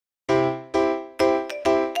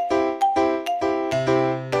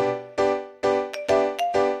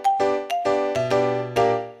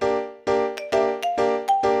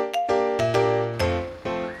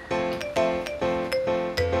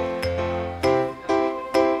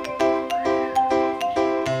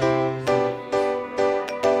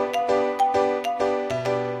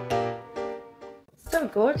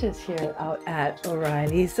gorgeous here out at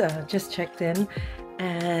O'Reilly's. Just checked in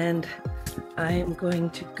and I'm going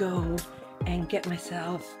to go and get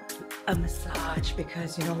myself a massage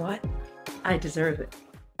because you know what? I deserve it.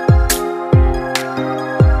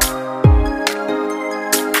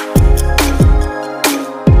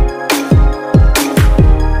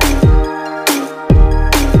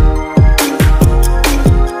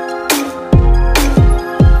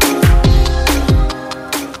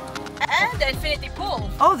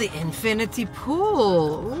 Oh, the infinity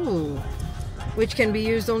pool. Ooh. Which can be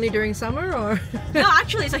used only during summer or? No,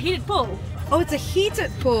 actually it's a heated pool. Oh, it's a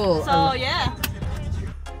heated pool. So yeah.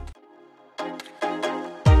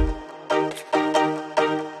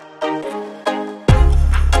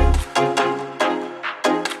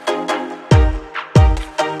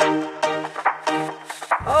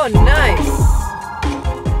 Oh, nice.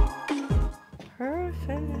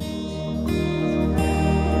 Perfect.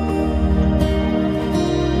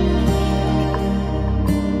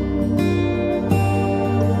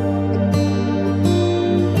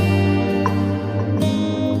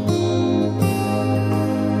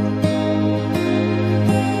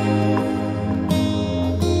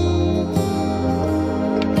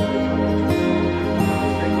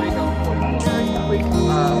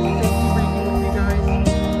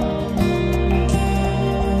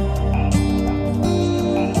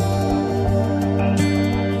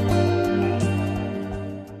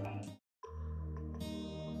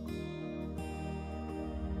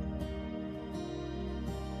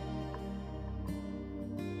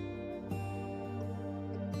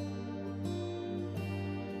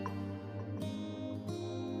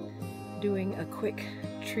 Doing a quick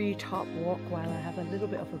treetop walk while I have a little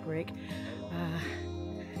bit of a break.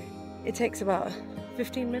 It takes about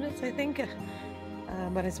 15 minutes, I think,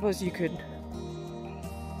 but I suppose you could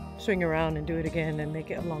swing around and do it again and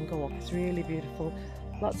make it a longer walk. It's really beautiful.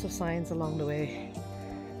 Lots of signs along the way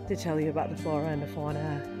to tell you about the flora and the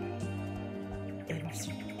fauna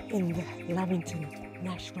in the Lamington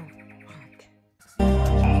National Park.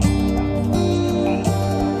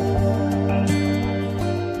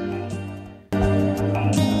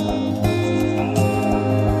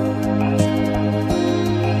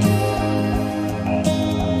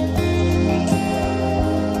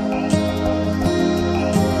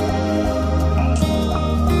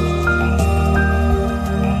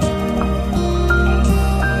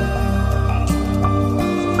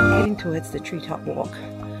 Towards the treetop walk.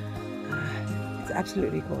 It's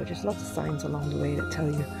absolutely gorgeous. Lots of signs along the way that tell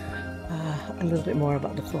you a little bit more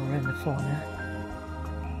about the flora and the fauna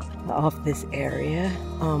of this area.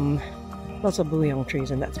 Lots of Booyong trees,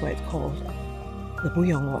 and that's why it's called the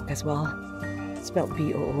Booyong Walk as well. It's spelled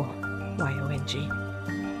B-O-O-Y-O-N-G.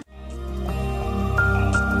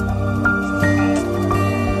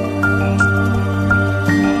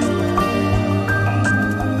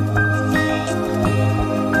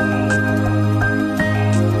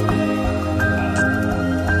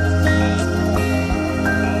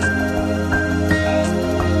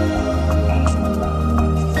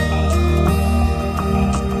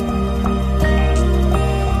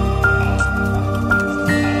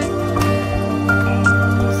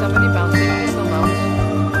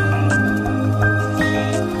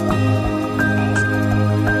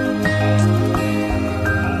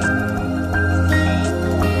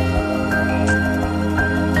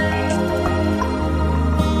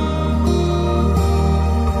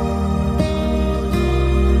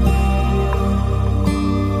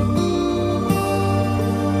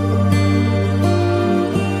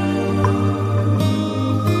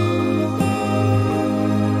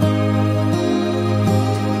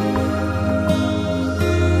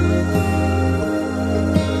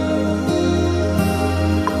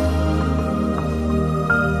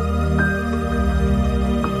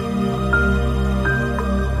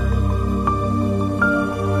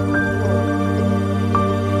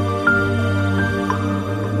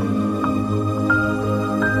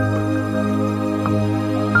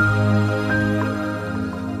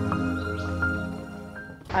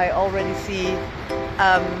 I already see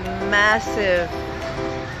a massive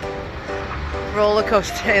roller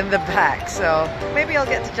coaster in the back, so maybe I'll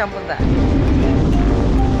get to jump on that.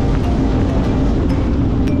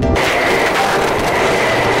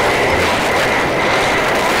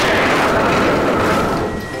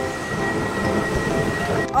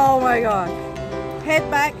 Oh my god. Head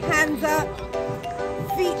back, hands up,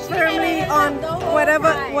 feet firmly on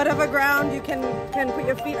whatever ground you can put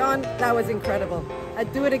your feet on. That was incredible.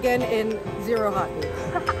 I'd do it again in 0 heartbeats.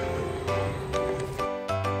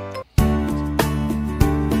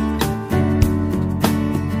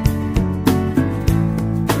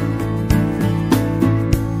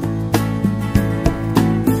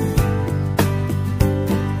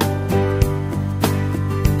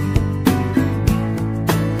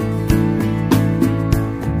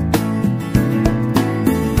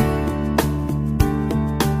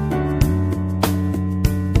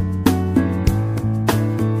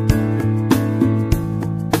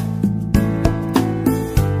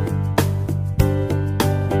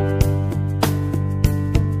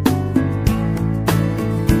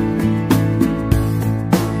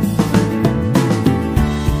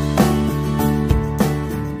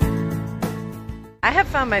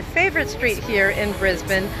 found my favorite street here in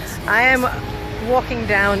Brisbane. I am walking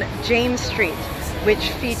down James Street, which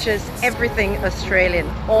features everything Australian,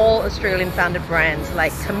 all Australian founded brands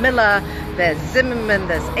like Camilla, there's Zimmerman,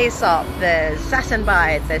 there's Aesop, there's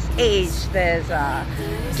Sassenbite, there's Age, there's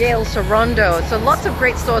Gale Sorondo. So lots of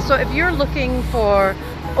great stores. So if you're looking for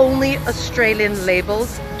only Australian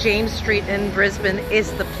labels, James Street in Brisbane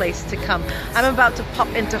is the place to come. I'm about to pop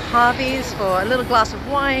into Harvey's for a little glass of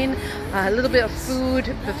wine, a little bit of food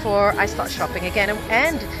before I start shopping again.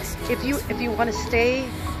 And if you want to stay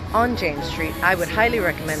on James Street, I would highly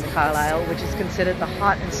recommend the Carlisle, which is considered the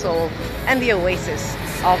heart and soul and the oasis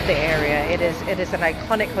of the area. It is an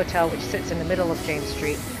iconic hotel which sits in the middle of James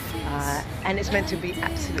Street, and it's meant to be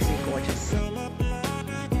absolutely gorgeous.